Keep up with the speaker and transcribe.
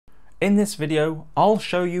In this video, I'll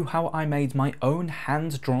show you how I made my own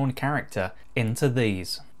hand-drawn character into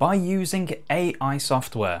these by using AI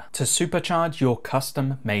software to supercharge your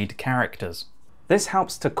custom-made characters. This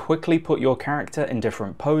helps to quickly put your character in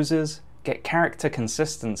different poses, get character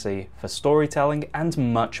consistency for storytelling,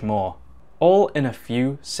 and much more, all in a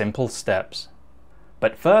few simple steps.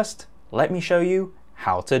 But first, let me show you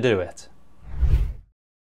how to do it.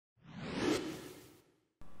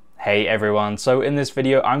 Hey everyone, so in this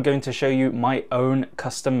video I'm going to show you my own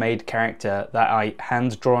custom-made character that I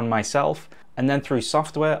hand-drawn myself, and then through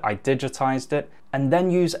software I digitized it and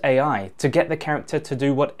then use AI to get the character to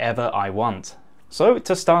do whatever I want. So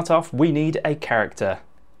to start off, we need a character.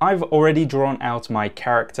 I've already drawn out my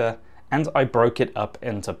character and I broke it up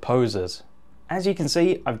into poses. As you can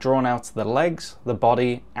see, I've drawn out the legs, the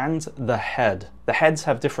body, and the head. The heads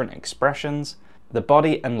have different expressions, the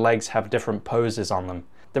body and legs have different poses on them.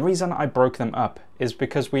 The reason I broke them up is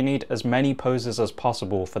because we need as many poses as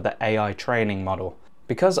possible for the AI training model.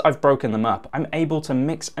 Because I've broken them up, I'm able to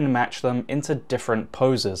mix and match them into different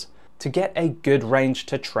poses to get a good range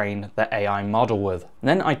to train the AI model with.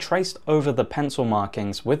 Then I traced over the pencil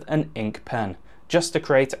markings with an ink pen, just to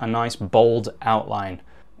create a nice bold outline.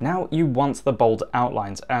 Now you want the bold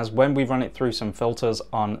outlines, as when we run it through some filters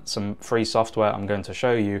on some free software I'm going to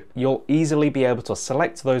show you, you'll easily be able to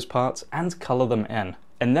select those parts and color them in.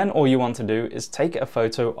 And then all you want to do is take a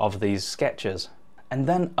photo of these sketches and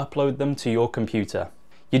then upload them to your computer.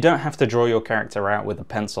 You don't have to draw your character out with a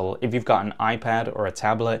pencil if you've got an iPad or a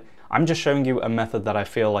tablet. I'm just showing you a method that I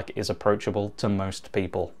feel like is approachable to most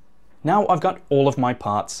people. Now I've got all of my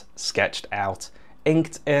parts sketched out,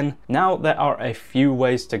 inked in. Now there are a few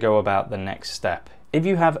ways to go about the next step. If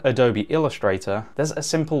you have Adobe Illustrator, there's a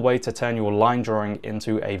simple way to turn your line drawing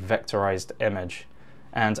into a vectorized image.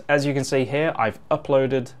 And as you can see here, I've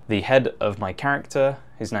uploaded the head of my character.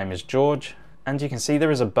 His name is George. And you can see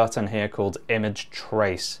there is a button here called Image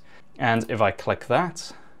Trace. And if I click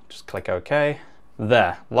that, just click OK.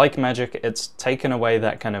 There, like magic, it's taken away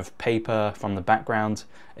that kind of paper from the background.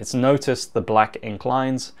 It's noticed the black ink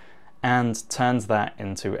lines and turned that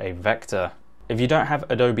into a vector. If you don't have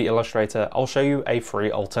Adobe Illustrator, I'll show you a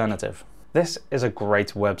free alternative. This is a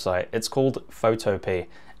great website. It's called Photopea,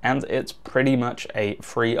 and it's pretty much a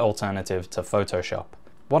free alternative to Photoshop.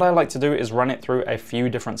 What I like to do is run it through a few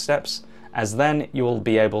different steps, as then you will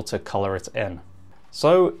be able to color it in.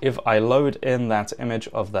 So if I load in that image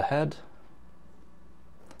of the head,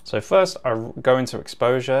 so first I go into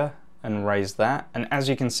exposure and raise that, and as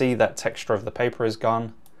you can see that texture of the paper is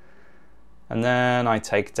gone, and then I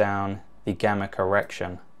take down the gamma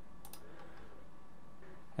correction,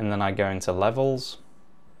 and then I go into levels,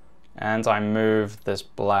 and I move this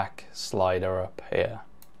black slider up here.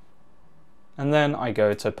 And then I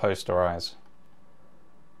go to posterize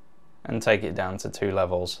and take it down to 2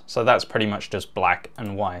 levels. So that's pretty much just black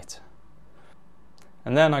and white.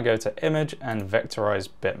 And then I go to image and vectorize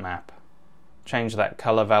bitmap. Change that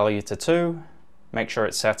color value to 2, make sure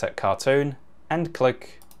it's set at cartoon, and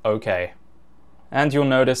click OK. And you'll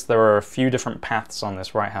notice there are a few different paths on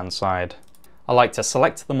this right hand side. I like to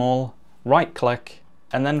select them all, right click,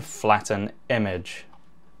 and then flatten image.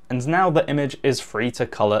 And now the image is free to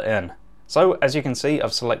color in. So as you can see,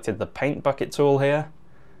 I've selected the paint bucket tool here,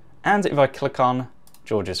 and if I click on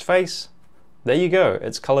George's face, there you go,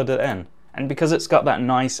 it's colored it in. And because it's got that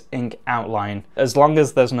nice ink outline, as long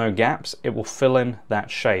as there's no gaps, it will fill in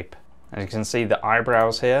that shape. As you can see the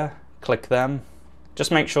eyebrows here, click them.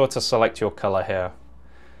 Just make sure to select your color here.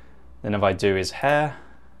 Then if I do his hair,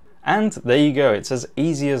 and there you go, it's as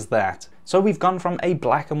easy as that. So we've gone from a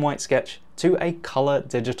black and white sketch to a color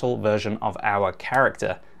digital version of our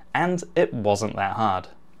character, and it wasn't that hard.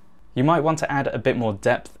 You might want to add a bit more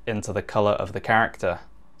depth into the color of the character.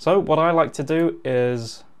 So what I like to do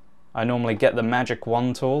is I normally get the magic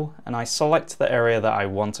wand tool and I select the area that I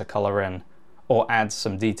want to color in or add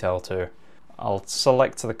some detail to. I'll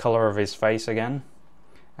select the color of his face again,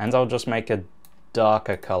 and I'll just make a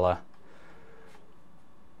darker color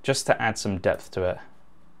just to add some depth to it.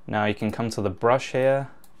 Now you can come to the brush here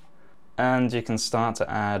and you can start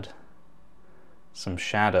to add some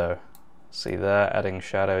shadow. See there, adding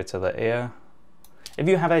shadow to the ear. If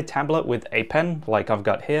you have a tablet with a pen like I've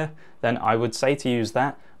got here, then I would say to use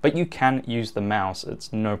that, but you can use the mouse,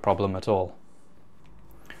 it's no problem at all.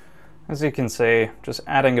 As you can see, just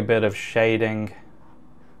adding a bit of shading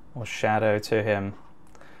or shadow to him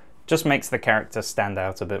just makes the character stand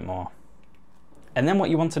out a bit more. And then what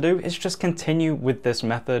you want to do is just continue with this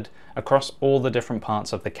method across all the different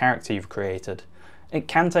parts of the character you've created. It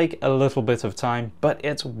can take a little bit of time, but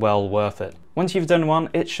it's well worth it. Once you've done one,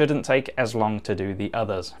 it shouldn't take as long to do the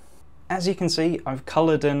others. As you can see, I've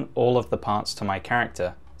colored in all of the parts to my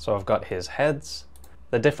character. So I've got his heads,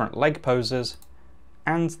 the different leg poses,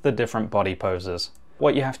 and the different body poses.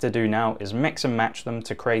 What you have to do now is mix and match them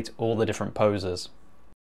to create all the different poses.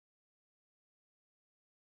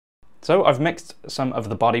 So I've mixed some of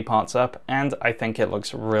the body parts up and I think it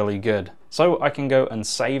looks really good. So I can go and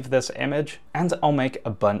save this image and I'll make a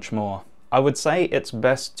bunch more. I would say it's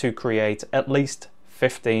best to create at least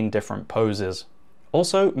 15 different poses.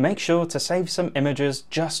 Also, make sure to save some images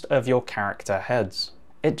just of your character heads.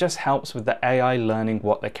 It just helps with the AI learning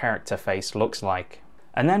what the character face looks like.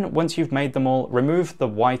 And then once you've made them all, remove the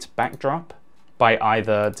white backdrop by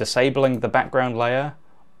either disabling the background layer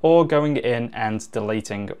or going in and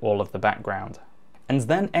deleting all of the background. And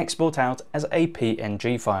then export out as a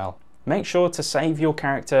PNG file. Make sure to save your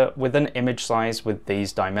character with an image size with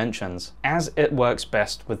these dimensions, as it works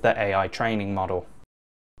best with the AI training model.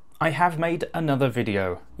 I have made another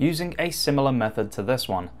video using a similar method to this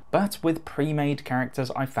one, but with pre-made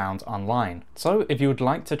characters I found online. So if you would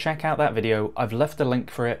like to check out that video, I've left a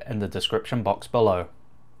link for it in the description box below.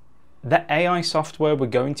 The AI software we're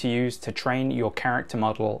going to use to train your character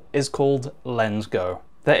model is called LensGo.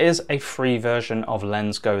 There is a free version of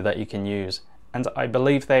LensGo that you can use, and I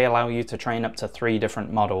believe they allow you to train up to 3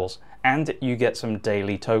 different models, and you get some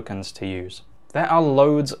daily tokens to use. There are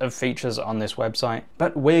loads of features on this website,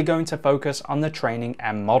 but we're going to focus on the training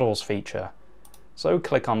and models feature. So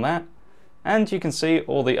click on that, and you can see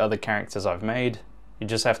all the other characters I've made. You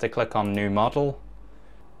just have to click on New Model.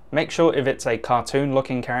 Make sure if it's a cartoon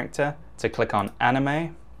looking character to click on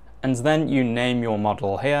Anime, and then you name your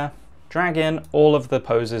model here. Drag in all of the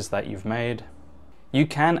poses that you've made. You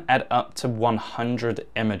can add up to 100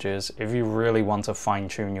 images if you really want to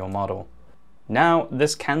fine-tune your model. Now,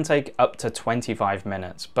 this can take up to 25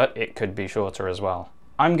 minutes, but it could be shorter as well.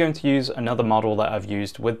 I'm going to use another model that I've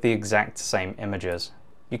used with the exact same images.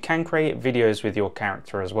 You can create videos with your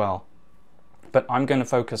character as well, but I'm going to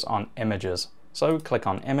focus on images. So click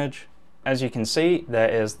on Image. As you can see, there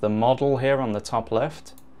is the model here on the top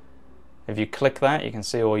left. If you click that, you can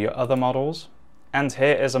see all your other models. And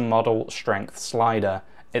here is a model strength slider.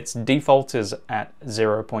 Its default is at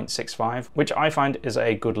 0.65, which I find is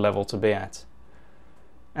a good level to be at.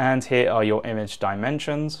 And here are your image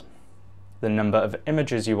dimensions, the number of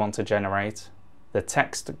images you want to generate, the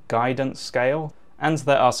text guidance scale, and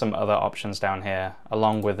there are some other options down here,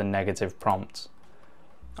 along with a negative prompt.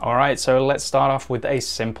 Alright, so let's start off with a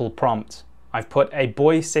simple prompt. I've put a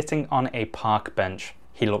boy sitting on a park bench.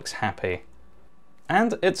 He looks happy.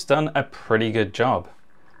 And it's done a pretty good job.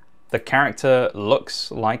 The character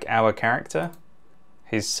looks like our character.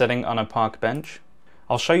 He's sitting on a park bench.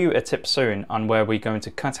 I'll show you a tip soon on where we're going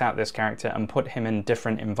to cut out this character and put him in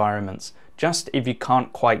different environments, just if you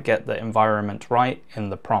can't quite get the environment right in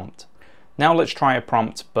the prompt. Now let's try a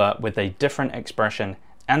prompt but with a different expression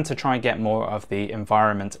and to try and get more of the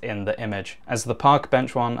environment in the image, as the park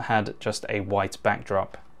bench one had just a white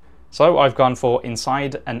backdrop. So I've gone for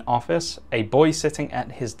inside an office, a boy sitting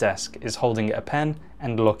at his desk is holding a pen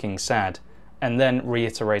and looking sad, and then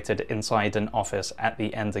reiterated inside an office at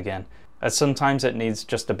the end again, as sometimes it needs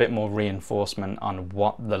just a bit more reinforcement on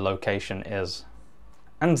what the location is.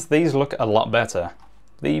 And these look a lot better.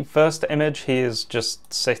 The first image, he is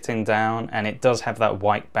just sitting down and it does have that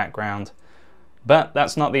white background. But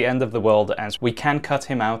that's not the end of the world, as we can cut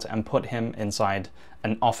him out and put him inside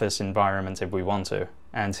an office environment if we want to.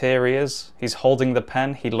 And here he is, he's holding the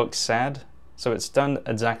pen, he looks sad, so it's done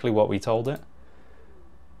exactly what we told it.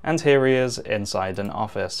 And here he is inside an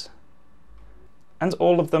office. And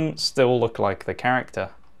all of them still look like the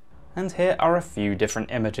character. And here are a few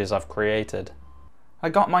different images I've created. I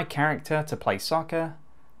got my character to play soccer,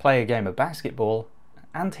 play a game of basketball,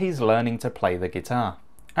 and he's learning to play the guitar.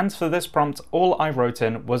 And for this prompt, all I wrote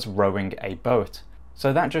in was rowing a boat.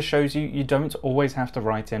 So that just shows you don't always have to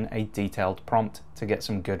write in a detailed prompt to get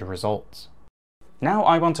some good results. Now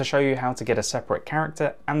I want to show you how to get a separate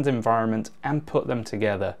character and environment and put them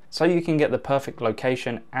together, so you can get the perfect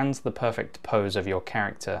location and the perfect pose of your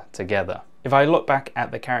character together. If I look back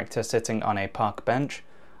at the character sitting on a park bench,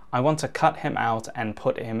 I want to cut him out and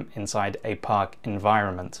put him inside a park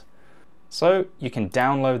environment. So you can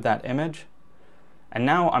download that image. And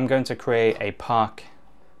now I'm going to create a park.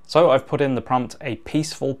 So I've put in the prompt, a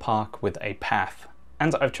peaceful park with a path.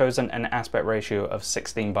 And I've chosen an aspect ratio of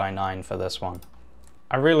 16:9 for this one.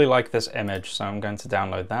 I really like this image, so I'm going to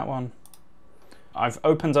download that one. I've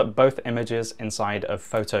opened up both images inside of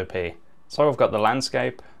Photopea. So I've got the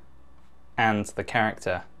landscape and the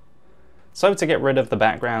character. So to get rid of the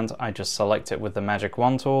background, I just select it with the magic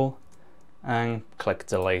wand tool and click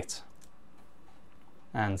delete.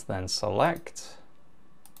 and then select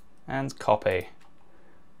and copy.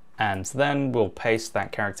 And then we'll paste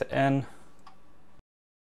that character in.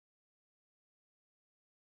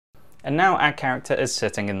 And now our character is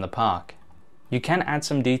sitting in the park. You can add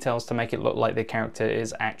some details to make it look like the character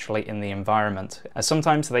is actually in the environment, as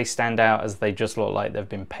sometimes they stand out as they just look like they've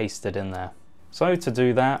been pasted in there. So to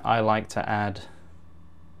do that, I like to add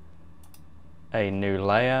a new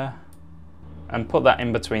layer and put that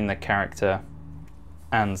in between the character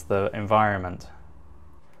and the environment.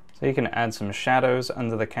 So you can add some shadows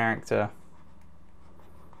under the character.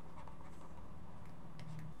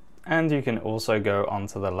 And you can also go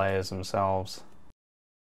onto the layers themselves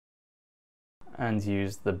and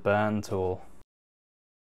use the burn tool.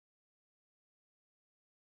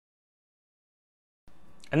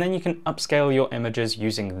 And then you can upscale your images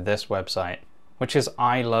using this website, which is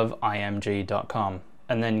iloveimg.com,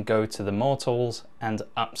 and then go to the More tools and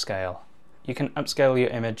Upscale. You can upscale your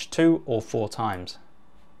image 2 or 4 times.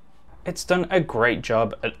 It's done a great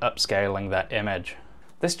job at upscaling that image.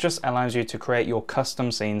 This just allows you to create your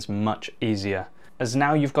custom scenes much easier, as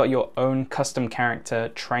now you've got your own custom character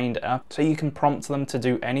trained up so you can prompt them to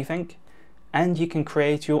do anything, and you can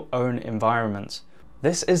create your own environments.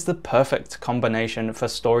 This is the perfect combination for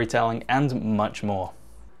storytelling and much more.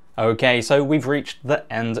 Okay, so we've reached the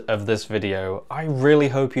end of this video. I really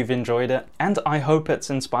hope you've enjoyed it, and I hope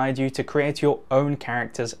it's inspired you to create your own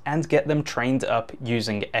characters and get them trained up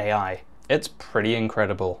using AI. It's pretty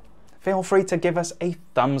incredible. Feel free to give us a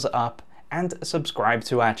thumbs up and subscribe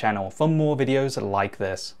to our channel for more videos like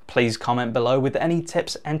this. Please comment below with any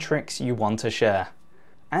tips and tricks you want to share.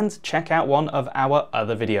 And check out one of our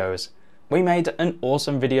other videos. We made an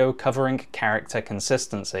awesome video covering character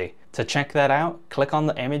consistency. To check that out, click on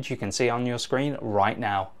the image you can see on your screen right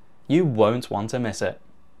now. You won't want to miss it.